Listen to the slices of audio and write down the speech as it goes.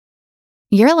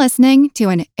You're listening to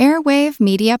an Airwave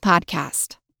Media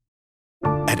Podcast.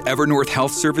 At Evernorth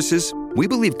Health Services, we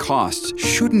believe costs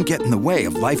shouldn't get in the way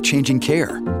of life-changing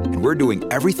care, and we're doing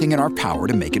everything in our power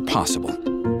to make it possible.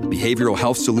 Behavioral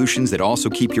health solutions that also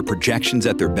keep your projections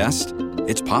at their best?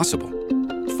 It's possible.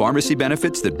 Pharmacy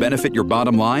benefits that benefit your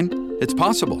bottom line? It's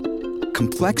possible.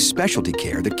 Complex specialty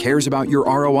care that cares about your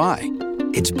ROI?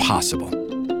 It's possible.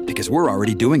 Because we're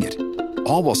already doing it.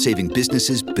 All while saving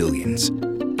businesses billions.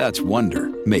 That's Wonder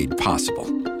made possible.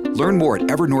 Learn more at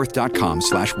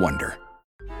evernorth.com/wonder.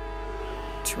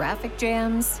 Traffic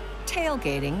jams,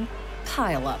 tailgating,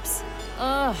 pile-ups.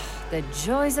 Ugh, the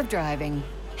joys of driving.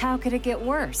 How could it get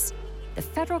worse? The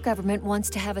federal government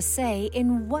wants to have a say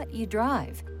in what you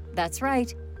drive. That's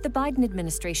right. The Biden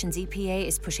administration's EPA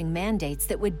is pushing mandates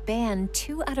that would ban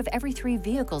 2 out of every 3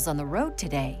 vehicles on the road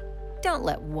today. Don't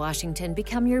let Washington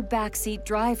become your backseat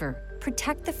driver.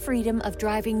 Protect the freedom of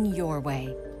driving your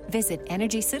way. Visit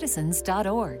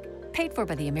EnergyCitizens.org. Paid for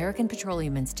by the American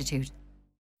Petroleum Institute.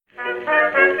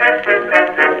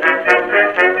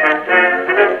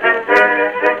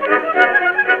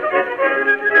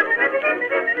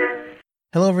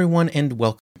 Hello everyone and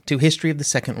welcome to History of the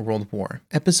Second World War,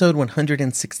 episode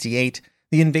 168,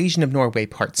 The Invasion of Norway,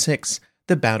 part 6,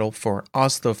 The Battle for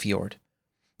Oslofjord.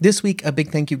 This week, a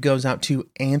big thank you goes out to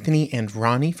Anthony and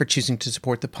Ronnie for choosing to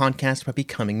support the podcast by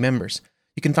becoming members.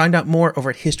 You can find out more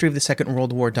over at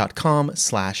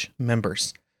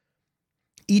historyofthesecondworldwar.com/members.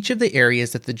 Each of the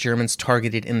areas that the Germans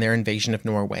targeted in their invasion of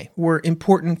Norway were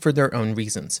important for their own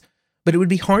reasons, but it would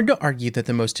be hard to argue that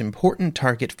the most important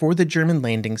target for the German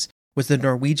landings was the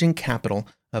Norwegian capital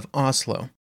of Oslo.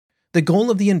 The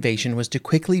goal of the invasion was to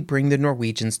quickly bring the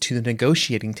Norwegians to the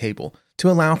negotiating table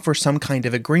to allow for some kind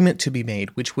of agreement to be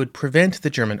made which would prevent the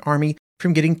German army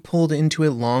from getting pulled into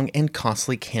a long and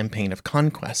costly campaign of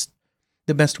conquest.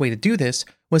 The best way to do this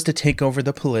was to take over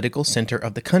the political center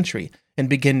of the country and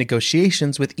begin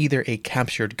negotiations with either a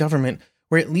captured government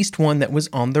or at least one that was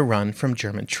on the run from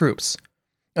German troops.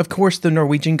 Of course, the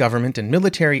Norwegian government and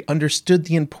military understood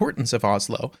the importance of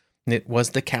Oslo. It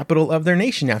was the capital of their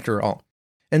nation after all.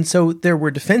 And so there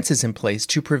were defenses in place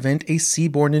to prevent a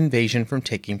seaborne invasion from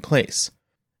taking place.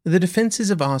 The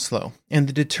defenses of Oslo and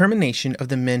the determination of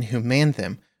the men who manned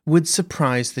them would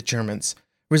surprise the Germans,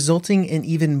 resulting in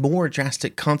even more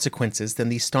drastic consequences than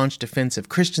the staunch defense of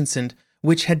Christiansand,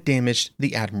 which had damaged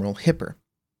the Admiral Hipper.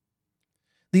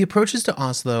 The approaches to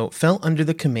Oslo fell under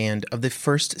the command of the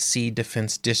 1st Sea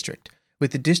Defense District,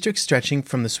 with the district stretching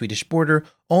from the Swedish border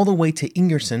all the way to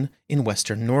Ingersund in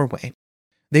western Norway.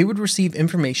 They would receive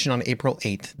information on April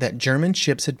 8th that German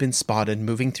ships had been spotted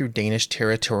moving through Danish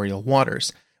territorial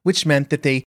waters, which meant that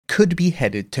they could be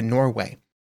headed to Norway.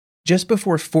 Just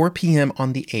before 4 p.m.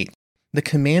 on the 8th, the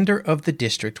commander of the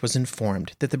district was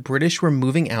informed that the British were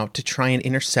moving out to try and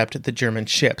intercept the German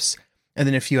ships, and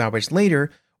then a few hours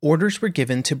later, orders were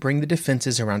given to bring the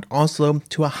defenses around Oslo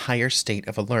to a higher state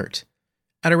of alert.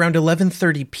 At around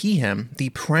 11:30 p.m.,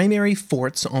 the primary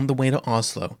forts on the way to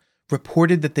Oslo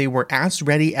reported that they were as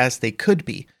ready as they could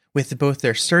be, with both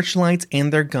their searchlights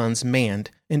and their guns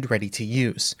manned and ready to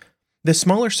use. The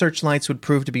smaller searchlights would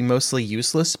prove to be mostly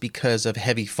useless because of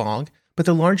heavy fog, but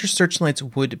the larger searchlights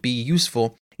would be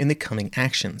useful in the coming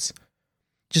actions.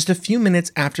 Just a few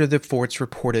minutes after the forts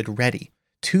reported ready,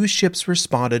 2 ships were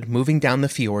spotted moving down the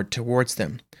fjord towards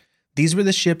them. These were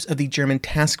the ships of the German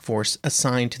task force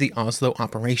assigned to the Oslo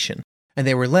operation, and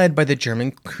they were led by the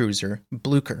German cruiser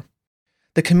Blücher.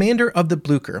 The commander of the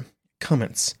Blücher,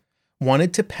 Cummins,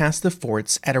 wanted to pass the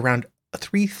forts at around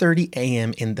 3:30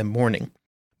 a.m. in the morning,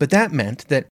 but that meant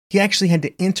that he actually had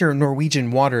to enter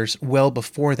Norwegian waters well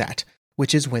before that,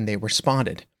 which is when they were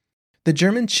spotted. The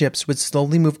German ships would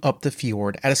slowly move up the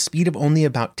fjord at a speed of only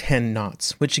about 10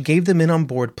 knots, which gave the men on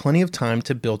board plenty of time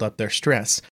to build up their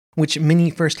stress, which many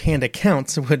first-hand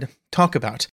accounts would talk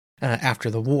about after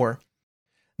the war.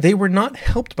 They were not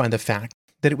helped by the fact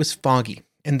that it was foggy,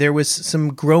 and there was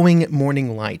some growing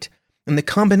morning light, and the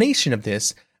combination of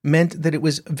this meant that it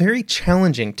was very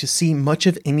challenging to see much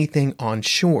of anything on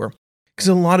shore, because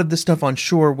a lot of the stuff on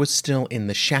shore was still in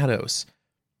the shadows.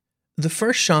 The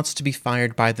first shots to be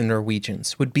fired by the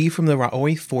Norwegians would be from the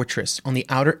Raøy fortress on the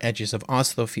outer edges of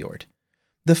Oslofjord.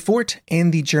 The fort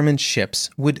and the German ships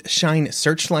would shine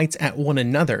searchlights at one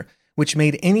another, which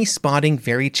made any spotting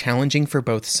very challenging for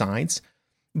both sides.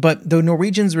 But the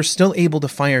Norwegians were still able to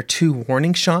fire 2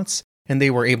 warning shots, and they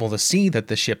were able to see that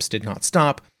the ships did not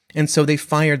stop, and so they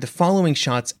fired the following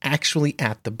shots actually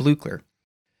at the Blücher.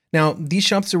 Now, these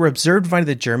shots were observed by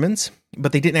the Germans,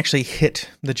 but they didn't actually hit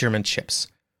the German ships.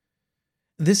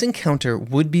 This encounter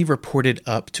would be reported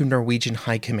up to Norwegian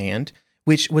high command,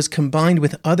 which was combined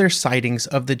with other sightings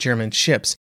of the German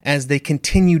ships as they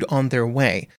continued on their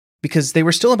way, because they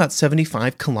were still about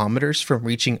 75 kilometers from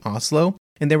reaching Oslo,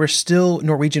 and there were still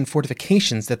Norwegian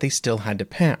fortifications that they still had to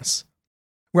pass.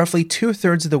 Roughly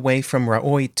 2/3 of the way from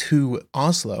Raøy to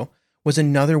Oslo was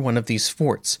another one of these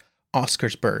forts,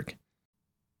 Oscarsborg.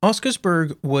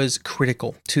 Oscarsborg was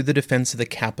critical to the defense of the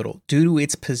capital due to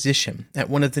its position at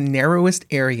one of the narrowest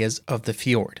areas of the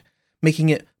fjord, making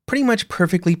it pretty much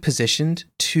perfectly positioned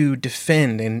to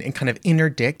defend and kind of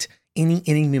interdict any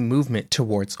enemy movement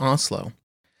towards Oslo.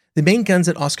 The main guns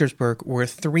at Oscarsborg were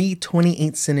 3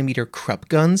 28-centimeter Krupp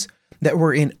guns that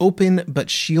were in open but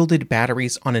shielded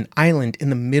batteries on an island in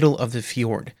the middle of the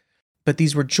fjord. But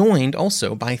these were joined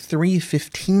also by 3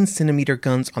 15-centimeter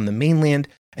guns on the mainland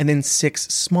and then 6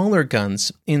 smaller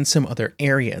guns in some other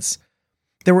areas.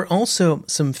 There were also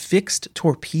some fixed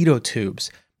torpedo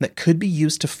tubes that could be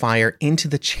used to fire into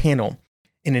the channel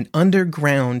in an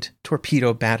underground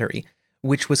torpedo battery,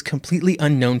 which was completely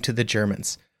unknown to the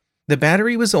Germans. The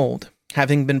battery was old,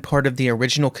 having been part of the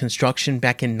original construction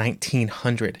back in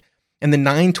 1900, and the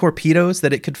 9 torpedoes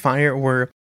that it could fire were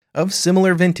of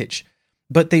similar vintage,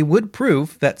 but they would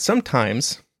prove that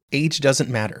sometimes age doesn't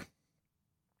matter.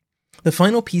 The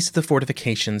final piece of the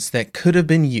fortifications that could have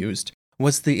been used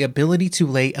was the ability to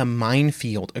lay a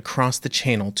minefield across the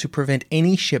channel to prevent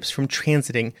any ships from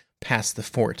transiting past the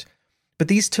fort. But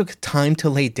these took time to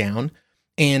lay down,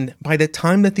 and by the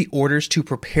time that the orders to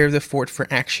prepare the fort for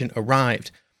action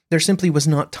arrived, there simply was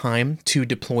not time to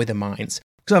deploy the mines.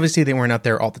 Because obviously they weren't out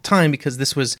there all the time because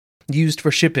this was used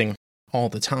for shipping all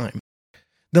the time.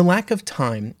 The lack of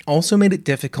time also made it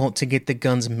difficult to get the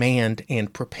guns manned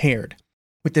and prepared,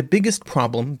 with the biggest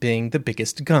problem being the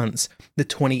biggest guns, the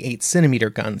 28-centimeter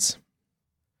guns.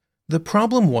 The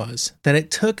problem was that it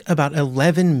took about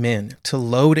 11 men to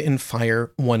load and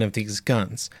fire one of these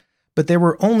guns, but there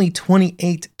were only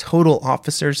 28 total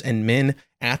officers and men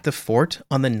at the fort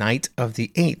on the night of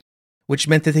the 8th, which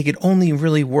meant that they could only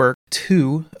really work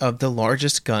 2 of the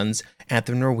largest guns at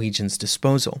the Norwegians'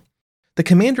 disposal. The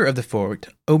commander of the fort,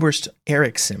 Oberst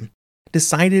Eriksen,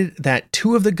 decided that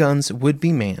 2 of the guns would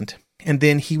be manned, and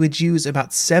then he would use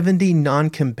about 70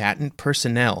 non-combatant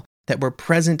personnel that were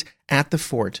present at the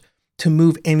fort to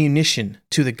move ammunition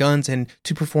to the guns and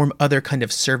to perform other kind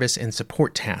of service and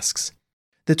support tasks.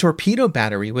 The torpedo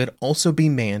battery would also be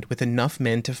manned with enough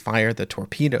men to fire the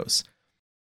torpedoes.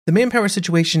 The manpower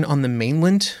situation on the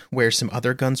mainland, where some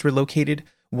other guns were located,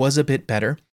 was a bit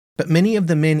better, but many of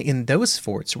the men in those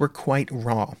forts were quite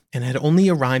raw and had only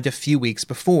arrived a few weeks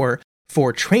before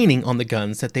for training on the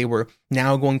guns that they were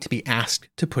now going to be asked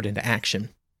to put into action.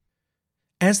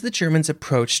 As the Germans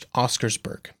approached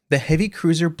Oscarsborg, the heavy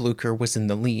cruiser Blücher was in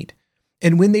the lead,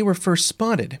 and when they were first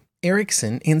spotted,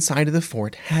 Eriksen inside of the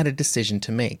fort had a decision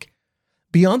to make.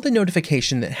 Beyond the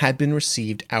notification that had been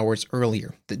received hours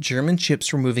earlier that German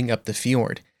ships were moving up the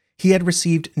fjord, he had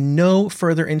received no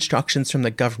further instructions from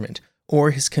the government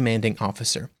or his commanding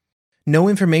officer. No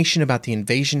information about the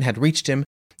invasion had reached him,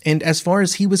 and as far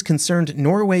as he was concerned,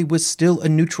 Norway was still a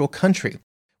neutral country,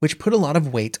 which put a lot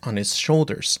of weight on his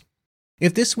shoulders.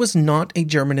 If this was not a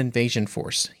German invasion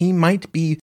force, he might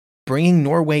be bringing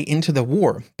Norway into the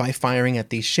war by firing at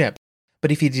these ships.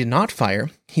 But if he did not fire,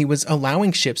 he was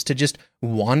allowing ships to just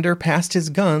wander past his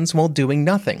guns while doing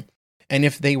nothing. And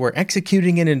if they were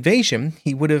executing an invasion,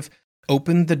 he would have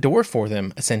opened the door for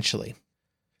them, essentially.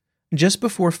 Just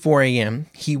before 4 a.m.,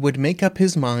 he would make up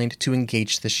his mind to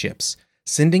engage the ships,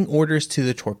 sending orders to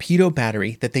the torpedo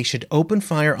battery that they should open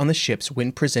fire on the ships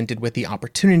when presented with the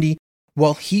opportunity,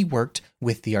 while he worked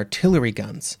with the artillery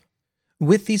guns.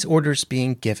 With these orders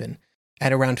being given,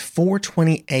 at around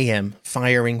 4:20 a.m.,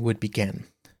 firing would begin.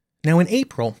 Now in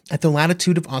April, at the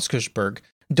latitude of Oscarsborg,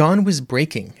 dawn was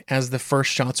breaking as the first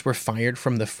shots were fired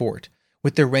from the fort,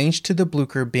 with the range to the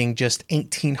Blücher being just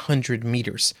 1,800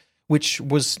 meters, which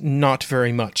was not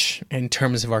very much in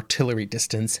terms of artillery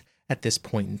distance at this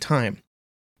point in time.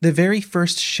 The very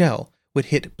first shell would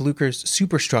hit Blücher's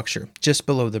superstructure just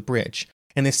below the bridge,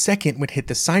 and the second would hit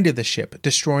the side of the ship,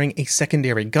 destroying a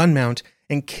secondary gun mount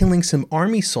and killing some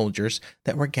army soldiers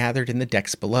that were gathered in the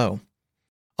decks below.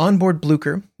 On board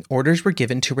Blücher, orders were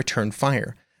given to return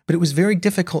fire, but it was very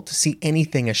difficult to see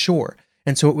anything ashore,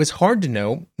 and so it was hard to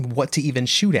know what to even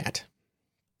shoot at.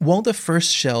 While the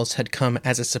first shells had come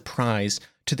as a surprise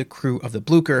to the crew of the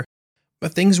Blücher,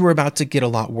 but things were about to get a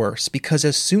lot worse, because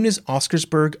as soon as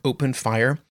Oscarsborg opened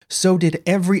fire, so did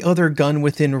every other gun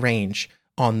within range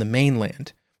on the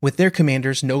mainland, with their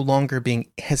commanders no longer being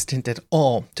hesitant at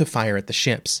all to fire at the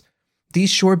ships.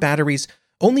 These shore batteries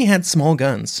only had small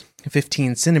guns,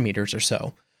 15 centimeters or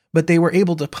so, but they were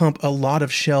able to pump a lot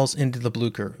of shells into the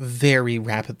Blücher very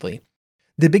rapidly.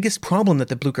 The biggest problem that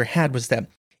the Blücher had was that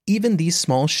even these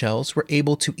small shells were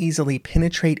able to easily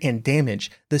penetrate and damage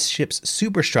the ship's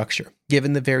superstructure,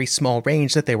 given the very small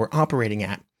range that they were operating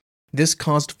at. This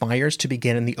caused fires to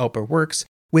begin in the upper works,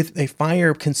 with a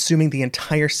fire consuming the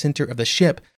entire center of the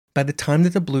ship by the time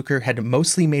that the Blücher had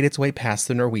mostly made its way past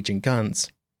the Norwegian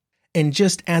guns. And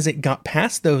just as it got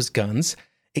past those guns,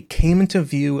 it came into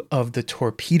view of the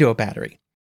torpedo battery.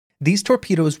 These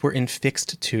torpedoes were in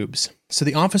fixed tubes, so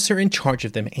the officer in charge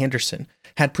of them, Anderson,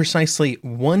 had precisely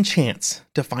one chance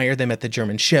to fire them at the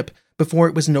German ship before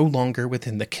it was no longer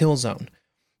within the kill zone.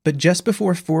 But just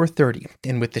before 4:30,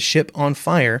 and with the ship on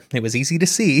fire, it was easy to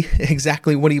see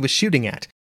exactly what he was shooting at,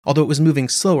 although it was moving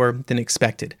slower than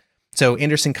expected. So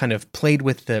Anderson kind of played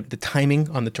with the timing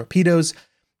on the torpedoes,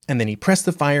 and then he pressed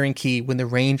the firing key when the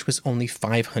range was only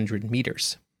 500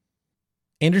 meters.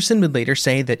 Anderson would later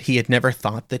say that he had never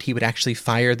thought that he would actually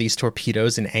fire these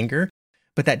torpedoes in anger,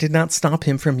 but that did not stop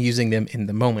him from using them in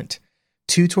the moment.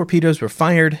 2 torpedoes were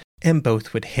fired, and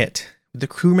both would hit, with the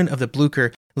crewmen of the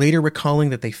Blücher later recalling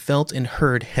that they felt and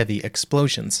heard heavy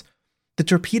explosions. The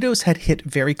torpedoes had hit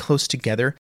very close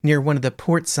together near one of the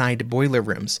port side boiler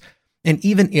rooms, and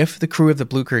even if the crew of the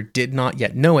Blücher did not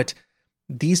yet know it,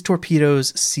 these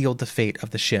torpedoes sealed the fate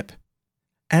of the ship.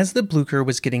 As the Blücher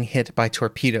was getting hit by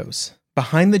torpedoes,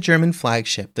 behind the German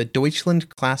flagship, the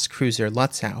Deutschland-class cruiser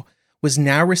Lützow was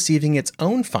now receiving its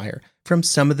own fire from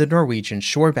some of the Norwegian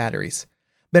shore batteries.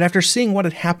 But after seeing what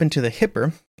had happened to the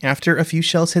Hipper, after a few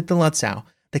shells hit the Lützow,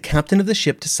 the captain of the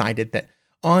ship decided that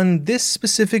on this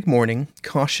specific morning,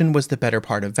 caution was the better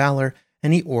part of valor,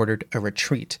 and he ordered a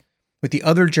retreat, with the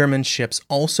other German ships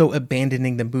also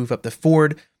abandoning the move up the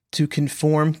ford to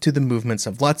conform to the movements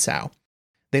of Lützow.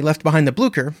 They left behind the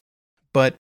Blücher,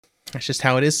 but that's just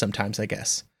how it is sometimes, I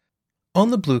guess. On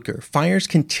the Blücher, fires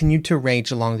continued to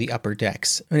rage along the upper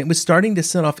decks, and it was starting to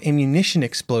set off ammunition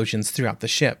explosions throughout the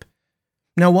ship.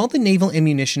 Now, while the naval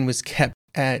ammunition was kept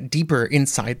deeper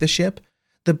inside the ship,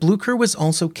 the Blücher was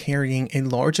also carrying a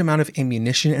large amount of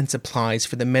ammunition and supplies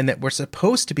for the men that were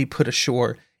supposed to be put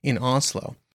ashore in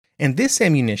Oslo. And this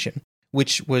ammunition,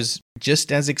 which was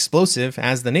just as explosive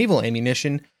as the naval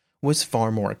ammunition, was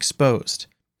far more exposed.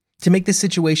 To make the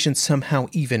situation somehow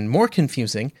even more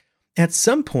confusing, at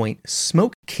some point,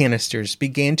 smoke canisters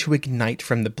began to ignite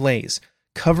from the blaze,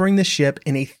 covering the ship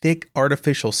in a thick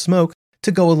artificial smoke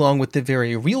to go along with the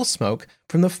very real smoke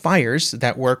from the fires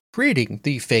that were creating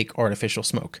the fake artificial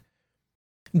smoke.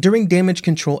 During damage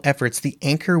control efforts, the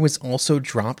anchor was also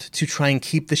dropped to try and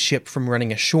keep the ship from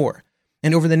running ashore.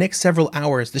 And over the next several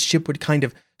hours, the ship would kind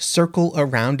of circle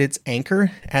around its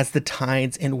anchor as the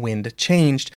tides and wind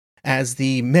changed, as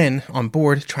the men on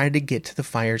board tried to get the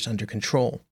fires under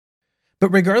control. But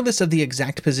regardless of the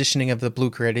exact positioning of the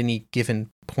Blücher at any given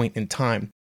point in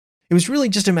time, it was really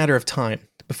just a matter of time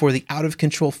before the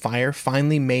out-of-control fire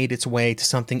finally made its way to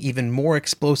something even more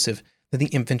explosive than the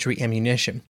infantry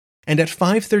ammunition. And at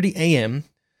 5:30 a.m.,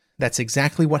 that's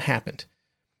exactly what happened.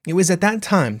 It was at that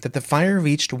time that the fire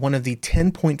reached one of the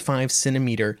 10.5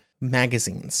 centimeter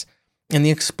magazines, and the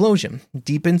explosion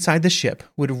deep inside the ship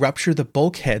would rupture the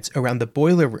bulkheads around the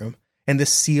boiler room and the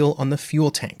seal on the fuel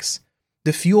tanks.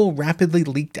 The fuel rapidly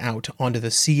leaked out onto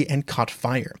the sea and caught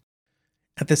fire.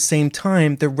 At the same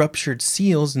time, the ruptured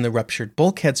seals and the ruptured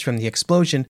bulkheads from the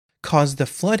explosion caused the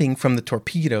flooding from the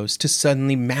torpedoes to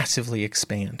suddenly massively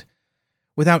expand.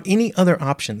 Without any other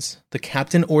options, the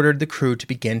captain ordered the crew to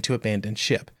begin to abandon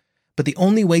ship. But the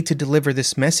only way to deliver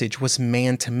this message was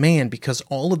man-to-man because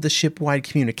all of the ship-wide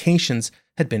communications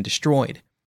had been destroyed.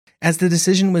 As the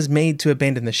decision was made to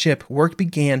abandon the ship, work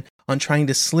began on trying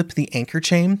to slip the anchor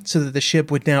chain so that the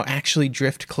ship would now actually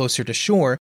drift closer to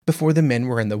shore before the men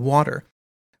were in the water.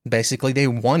 Basically, they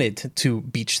wanted to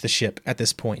beach the ship at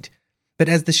this point. But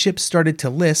as the ship started to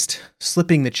list,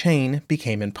 slipping the chain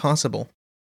became impossible.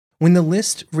 When the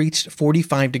list reached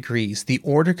 45 degrees, the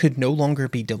order could no longer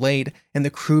be delayed, and the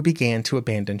crew began to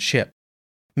abandon ship.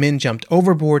 Men jumped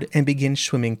overboard and began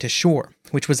swimming to shore,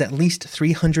 which was at least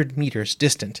 300 meters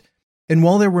distant. And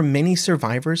while there were many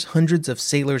survivors, hundreds of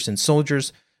sailors and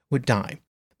soldiers would die.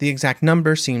 The exact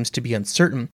number seems to be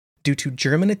uncertain due to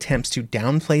German attempts to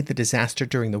downplay the disaster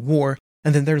during the war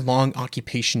and then their long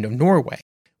occupation of Norway,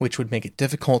 which would make it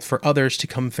difficult for others to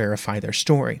come verify their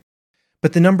story.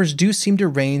 But the numbers do seem to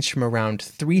range from around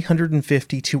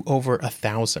 350 to over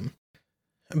 1,000.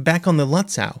 Back on the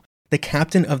Lützow, the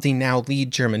captain of the now lead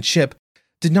German ship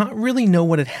did not really know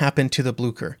what had happened to the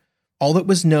Blücher. All that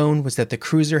was known was that the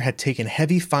cruiser had taken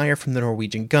heavy fire from the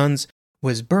Norwegian guns,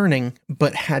 was burning,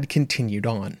 but had continued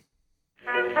on.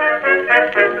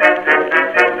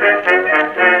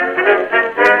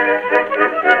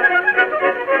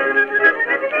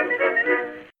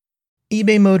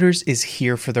 eBay Motors is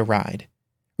here for the ride.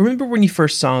 Remember when you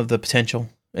first saw the potential?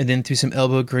 And then through some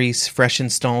elbow grease, fresh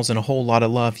installs, and a whole lot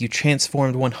of love, you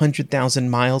transformed 100,000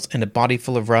 miles and a body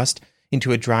full of rust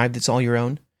into a drive that's all your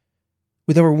own?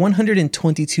 With over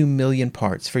 122 million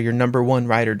parts for your number one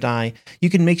ride or die, you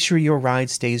can make sure your ride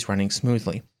stays running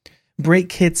smoothly. Brake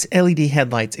kits, LED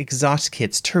headlights, exhaust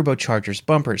kits, turbochargers,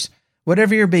 bumpers,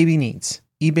 whatever your baby needs,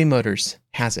 eBay Motors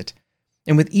has it.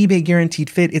 And with eBay Guaranteed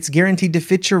Fit, it's guaranteed to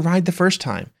fit your ride the first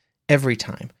time, every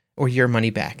time, or your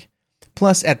money back.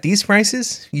 Plus, at these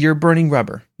prices, you're burning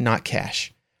rubber, not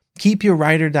cash. Keep your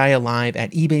ride or die alive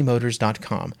at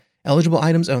ebaymotors.com. Eligible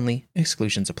items only.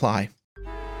 Exclusions apply.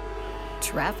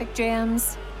 Traffic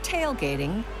jams,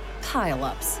 tailgating,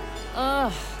 pile-ups.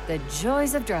 Ugh, the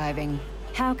joys of driving.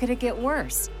 How could it get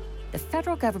worse? The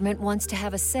federal government wants to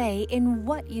have a say in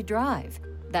what you drive.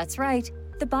 That's right.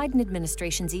 The Biden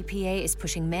administration's EPA is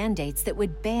pushing mandates that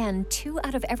would ban 2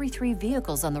 out of every 3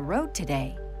 vehicles on the road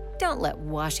today. Don't let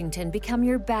Washington become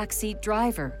your backseat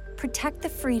driver. Protect the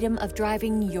freedom of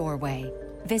driving your way.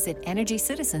 Visit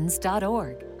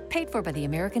EnergyCitizens.org. Paid for by the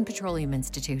American Petroleum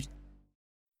Institute.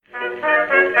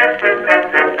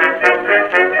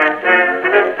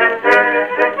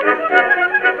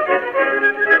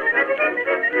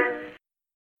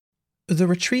 The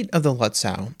retreat of the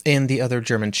Lutzow and the other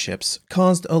German ships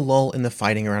caused a lull in the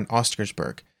fighting around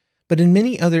Oscarsburg, but in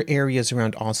many other areas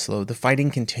around Oslo, the fighting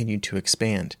continued to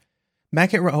expand.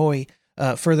 Back at Røy,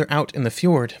 further out in the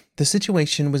fjord, the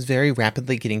situation was very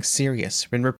rapidly getting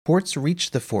serious when reports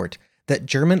reached the fort that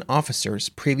German officers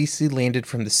previously landed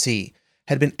from the sea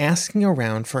had been asking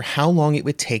around for how long it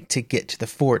would take to get to the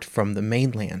fort from the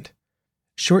mainland.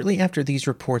 Shortly after these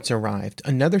reports arrived,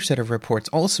 another set of reports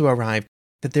also arrived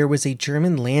that there was a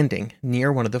German landing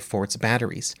near one of the fort's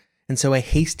batteries, and so a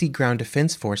hasty ground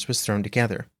defense force was thrown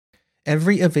together.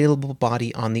 Every available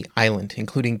body on the island,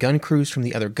 including gun crews from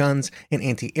the other guns and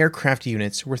anti-aircraft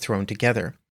units, were thrown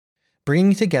together.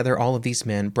 Bringing together all of these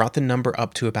men brought the number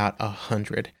up to about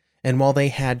 100, and while they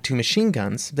had 2 machine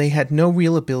guns, they had no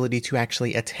real ability to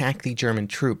actually attack the German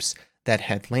troops that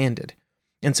had landed.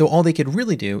 And so all they could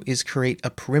really do is create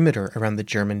a perimeter around the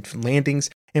German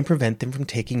landings and prevent them from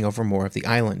taking over more of the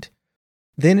island.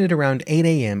 Then at around 8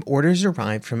 a.m., orders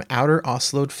arrived from Outer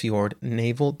Oslofjord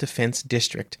Naval Defense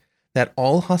District that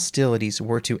all hostilities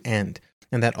were to end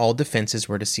and that all defenses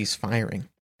were to cease firing.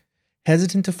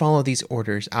 Hesitant to follow these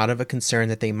orders out of a concern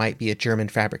that they might be a German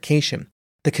fabrication,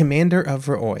 the commander of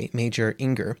Røy, Major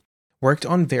Inger, worked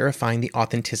on verifying the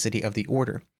authenticity of the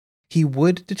order. He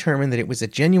would determine that it was a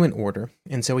genuine order,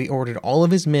 and so he ordered all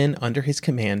of his men under his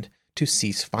command to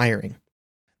cease firing.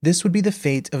 This would be the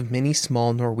fate of many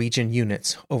small Norwegian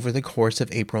units over the course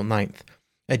of April 9th,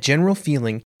 a general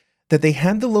feeling that they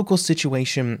had the local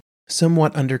situation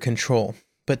somewhat under control,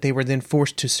 but they were then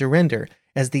forced to surrender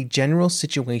as the general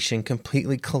situation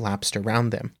completely collapsed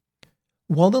around them.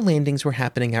 While the landings were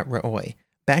happening at Røy,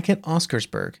 back at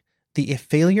Oscarsburg, the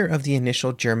failure of the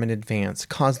initial German advance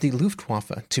caused the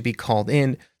Luftwaffe to be called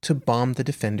in to bomb the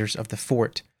defenders of the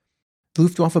fort.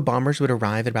 Luftwaffe bombers would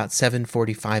arrive at about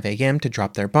 7:45 a.m. to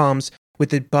drop their bombs, with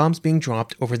the bombs being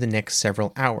dropped over the next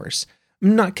several hours.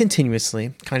 Not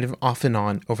continuously, kind of off and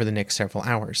on over the next several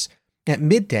hours. At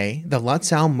midday, the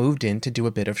Lutzow moved in to do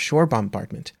a bit of shore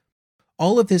bombardment.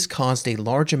 All of this caused a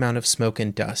large amount of smoke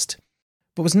and dust,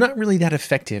 but was not really that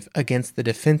effective against the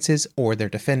defenses or their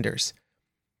defenders.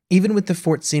 Even with the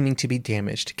fort seeming to be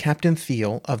damaged, Captain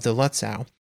Thiel of the Lutzow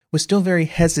was still very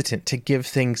hesitant to give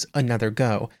things another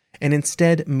go, and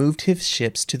instead moved his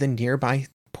ships to the nearby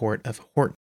port of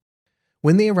Horten.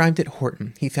 When they arrived at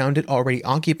Horten, he found it already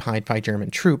occupied by German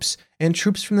troops, and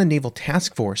troops from the Naval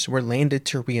Task Force were landed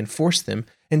to reinforce them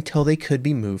until they could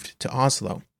be moved to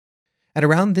Oslo. At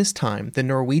around this time, the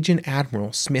Norwegian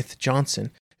Admiral Smith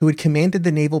Johnson, who had commanded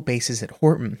the naval bases at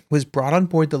Horten, was brought on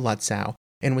board the Lutzow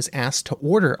and was asked to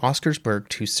order Oscarsburg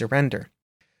to surrender.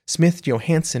 Smith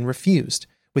Johansen refused,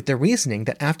 with the reasoning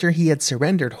that after he had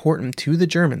surrendered Horten to the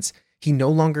Germans, he no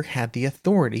longer had the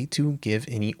authority to give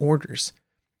any orders.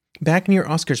 Back near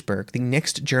Oscarsburg, the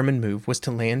next German move was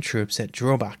to land troops at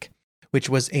Drøbak, which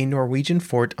was a Norwegian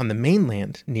fort on the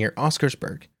mainland near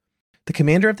Oscarsburg. The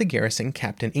commander of the garrison,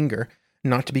 Captain Inger,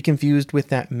 not to be confused with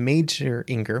that Major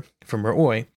Inger from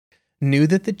Røy, knew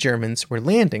that the Germans were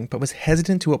landing but was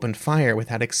hesitant to open fire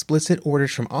without explicit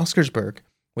orders from Oscarsburg,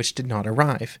 which did not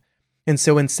arrive. And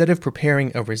so instead of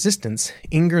preparing a resistance,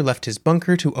 Inger left his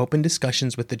bunker to open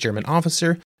discussions with the German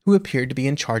officer who appeared to be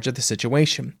in charge of the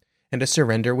situation, and a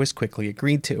surrender was quickly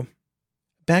agreed to.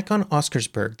 back on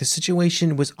Oscarsburg, the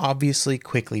situation was obviously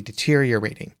quickly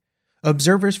deteriorating.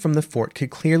 Observers from the fort could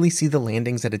clearly see the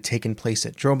landings that had taken place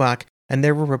at Drobak, and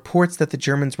there were reports that the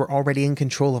Germans were already in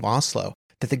control of Oslo,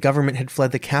 that the government had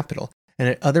fled the capital, and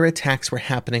that other attacks were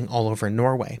happening all over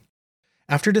Norway.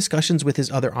 After discussions with his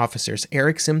other officers,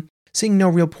 Eriksson, seeing no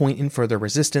real point in further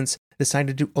resistance,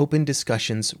 decided to open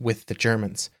discussions with the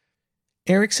Germans.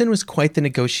 Eriksson was quite the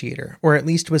negotiator, or at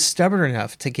least was stubborn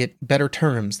enough to get better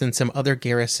terms than some other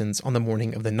garrisons on the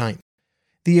morning of the 9th.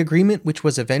 The agreement, which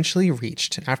was eventually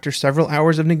reached after several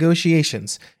hours of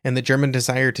negotiations and the German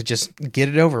desire to just get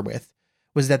it over with,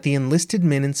 was that the enlisted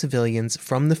men and civilians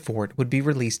from the fort would be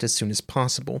released as soon as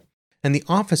possible, and the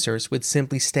officers would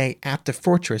simply stay at the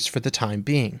fortress for the time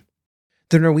being.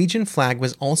 The Norwegian flag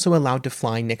was also allowed to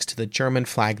fly next to the German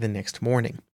flag the next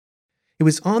morning. It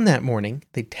was on that morning,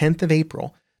 the 10th of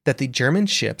April, that the German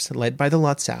ships led by the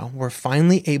Lotzow were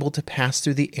finally able to pass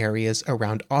through the areas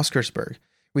around Oscarsburg,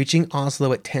 reaching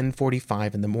Oslo at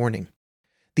 10:45 in the morning.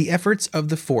 The efforts of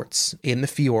the forts in the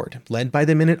fjord, led by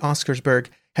the men at Oscarsburg,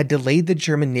 had delayed the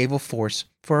German naval force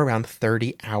for around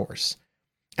 30 hours.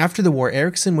 After the war,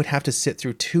 Eriksson would have to sit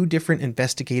through 2 different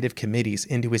investigative committees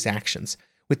into his actions,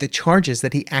 with the charges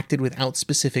that he acted without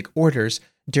specific orders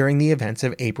during the events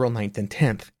of April 9th and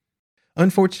 10th.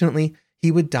 Unfortunately,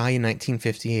 he would die in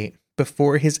 1958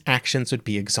 before his actions would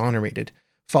be exonerated,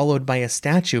 followed by a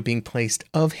statue being placed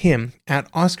of him at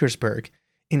Oscarsburg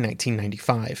in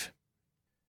 1995.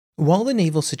 While the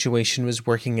naval situation was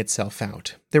working itself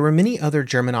out, there were many other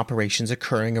German operations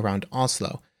occurring around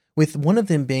Oslo, with one of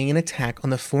them being an attack on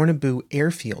the Fornebu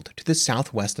airfield to the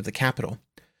southwest of the capital.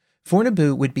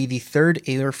 Fornebu would be the 3rd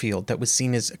airfield that was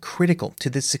seen as critical to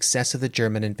the success of the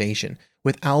German invasion,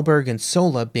 with Aalborg and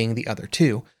Sola being the other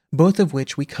 2, both of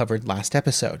which we covered last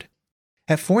episode.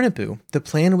 At Fornebu, the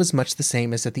plan was much the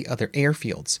same as at the other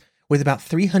airfields, with about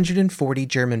 340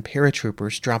 German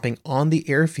paratroopers dropping on the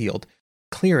airfield,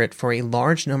 clear it for a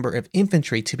large number of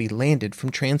infantry to be landed from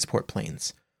transport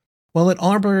planes. While at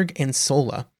Aalborg and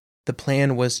Sola, the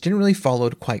plan was generally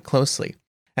followed quite closely.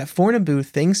 At Fornebu,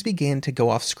 things began to go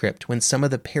off script when some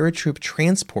of the paratroop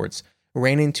transports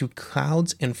ran into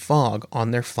clouds and fog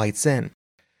on their flights in.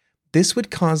 This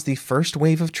would cause the first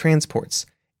wave of transports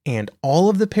and all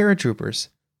of the paratroopers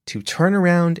to turn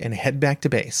around and head back to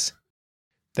base.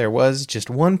 There was just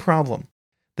one problem.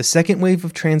 The second wave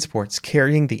of transports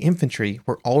carrying the infantry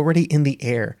were already in the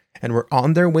air and were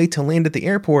on their way to land at the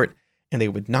airport, and they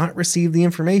would not receive the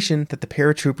information that the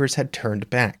paratroopers had turned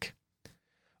back.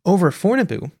 Over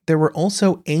Fornebu, there were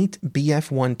also 8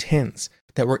 Bf-110s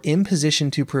that were in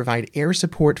position to provide air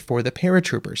support for the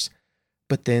paratroopers,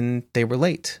 but then they were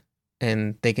late,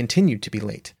 and they continued to be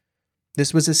late.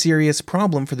 This was a serious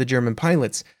problem for the German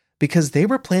pilots because they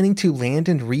were planning to land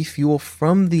and refuel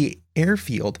from the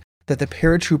airfield that the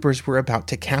paratroopers were about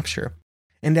to capture,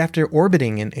 and after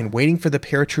orbiting and waiting for the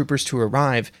paratroopers to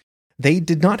arrive, they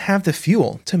did not have the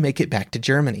fuel to make it back to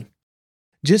Germany.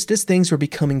 Just as things were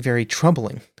becoming very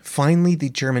troubling, finally the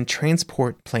German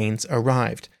transport planes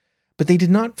arrived, but they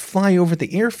did not fly over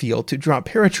the airfield to drop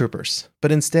paratroopers,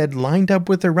 but instead lined up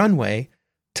with the runway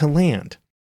to land.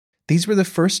 These were the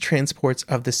first transports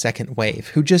of the second wave,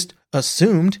 who just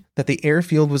assumed that the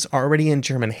airfield was already in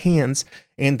German hands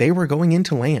and they were going in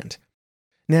to land.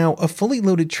 Now, a fully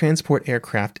loaded transport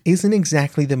aircraft isn't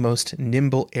exactly the most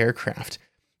nimble aircraft,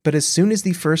 but as soon as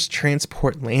the first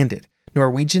transport landed,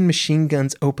 Norwegian machine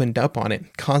guns opened up on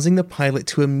it, causing the pilot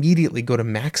to immediately go to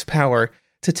max power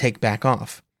to take back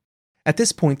off. At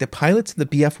this point, the pilots of the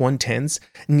Bf-110s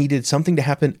needed something to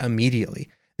happen immediately.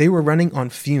 They were running on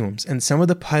fumes, and some of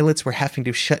the pilots were having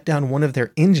to shut down one of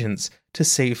their engines to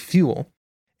save fuel.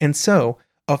 And so,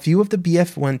 a few of the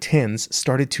Bf-110s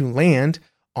started to land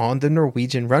on the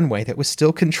Norwegian runway that was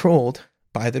still controlled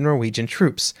by the Norwegian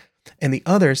troops, and the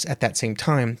others at that same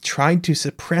time tried to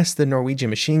suppress the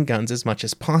Norwegian machine guns as much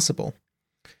as possible.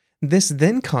 This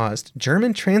then caused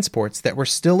German transports that were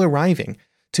still arriving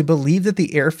to believe that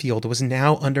the airfield was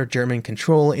now under German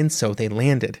control, and so they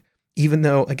landed, even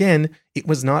though, again, it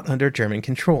was not under German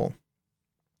control.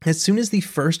 As soon as the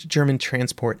first German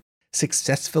transport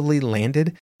successfully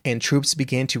landed and troops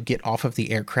began to get off of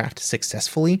the aircraft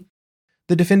successfully,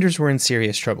 the defenders were in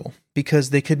serious trouble because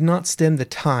they could not stem the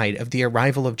tide of the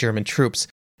arrival of German troops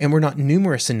and were not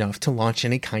numerous enough to launch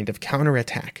any kind of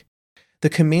counterattack. The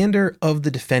commander of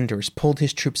the defenders pulled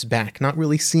his troops back, not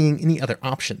really seeing any other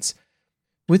options.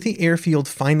 With the airfield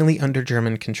finally under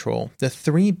German control, the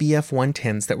 3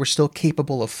 Bf-110s that were still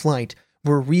capable of flight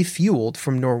were refueled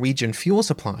from Norwegian fuel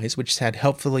supplies, which had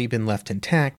helpfully been left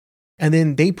intact, and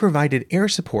then they provided air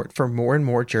support for more and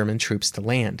more German troops to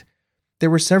land. There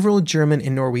were several German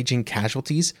and Norwegian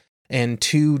casualties, and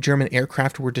 2 German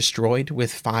aircraft were destroyed,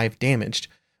 with 5 damaged.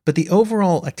 But the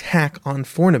overall attack on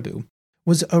Fornebu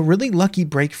was a really lucky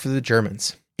break for the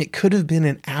Germans. It could have been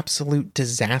an absolute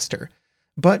disaster.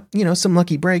 But, some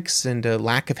lucky breaks and a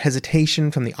lack of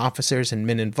hesitation from the officers and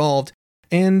men involved,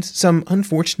 and some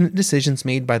unfortunate decisions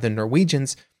made by the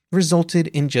Norwegians resulted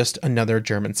in just another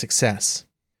German success.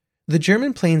 The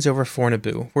German planes over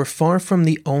Fornebu were far from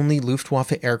the only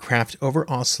Luftwaffe aircraft over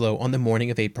Oslo on the morning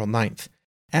of April 9th.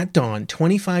 At dawn,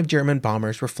 25 German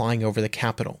bombers were flying over the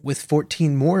capital, with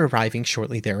 14 more arriving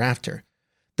shortly thereafter.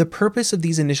 The purpose of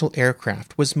these initial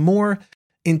aircraft was more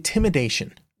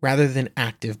intimidation rather than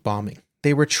active bombing.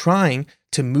 They were trying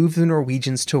to move the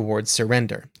Norwegians towards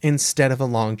surrender, instead of a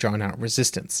long drawn-out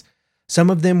resistance. Some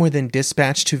of them were then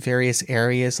dispatched to various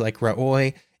areas like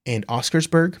Raøy and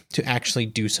Oscarsborg to actually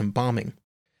do some bombing.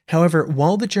 However,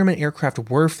 while the German aircraft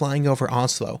were flying over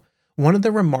Oslo, one of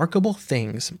the remarkable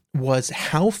things was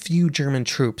how few German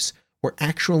troops were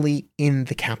actually in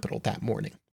the capital that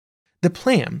morning. The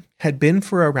plan had been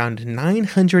for around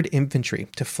 900 infantry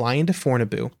to fly into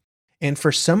Fornebu, and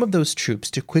for some of those troops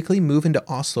to quickly move into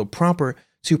Oslo proper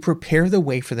to prepare the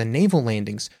way for the naval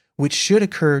landings, which should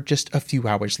occur just a few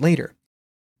hours later.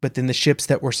 But then the ships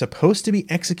that were supposed to be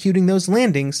executing those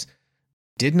landings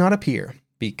did not appear,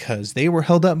 because they were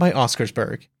held up by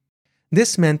Oscarsborg.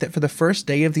 This meant that for the first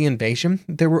day of the invasion,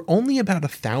 there were only about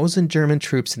 1,000 German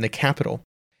troops in the capital,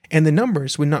 and the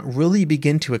numbers would not really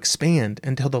begin to expand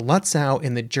until the Lutzow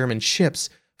and the German ships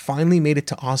finally made it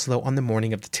to Oslo on the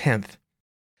morning of the 10th.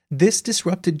 This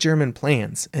disrupted German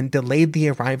plans and delayed the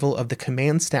arrival of the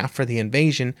command staff for the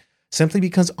invasion simply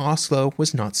because Oslo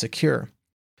was not secure.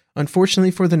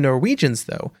 Unfortunately for the Norwegians,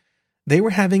 though, they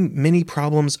were having many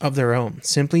problems of their own,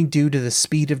 simply due to the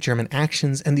speed of German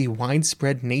actions and the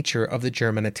widespread nature of the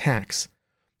German attacks.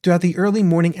 Throughout the early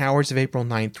morning hours of April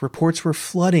 9th, reports were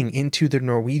flooding into the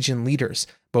Norwegian leaders,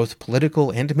 both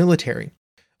political and military,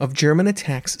 of German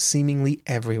attacks seemingly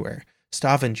everywhere.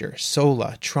 Stavanger,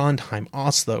 Sola, Trondheim,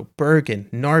 Oslo, Bergen,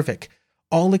 Narvik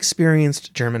all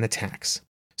experienced German attacks.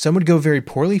 Some would go very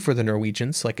poorly for the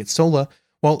Norwegians, like at Sola,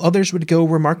 while others would go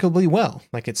remarkably well,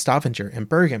 like at Stavanger and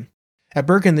Bergen. At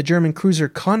Bergen, the German cruiser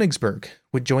Königsberg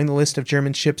would join the list of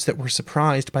German ships that were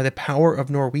surprised by the power of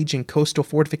Norwegian coastal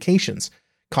fortifications,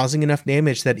 causing enough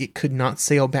damage that it could not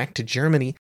sail back to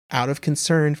Germany out of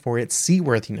concern for its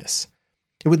seaworthiness.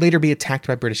 It would later be attacked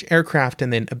by British aircraft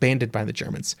and then abandoned by the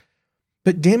Germans.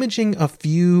 But damaging a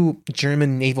few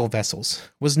German naval vessels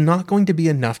was not going to be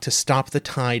enough to stop the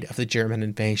tide of the German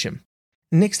invasion.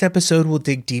 Next episode will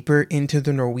dig deeper into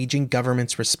the Norwegian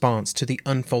government's response to the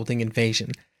unfolding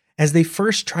invasion, as they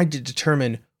first tried to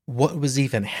determine what was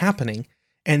even happening,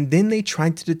 and then they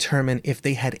tried to determine if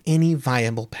they had any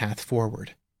viable path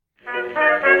forward.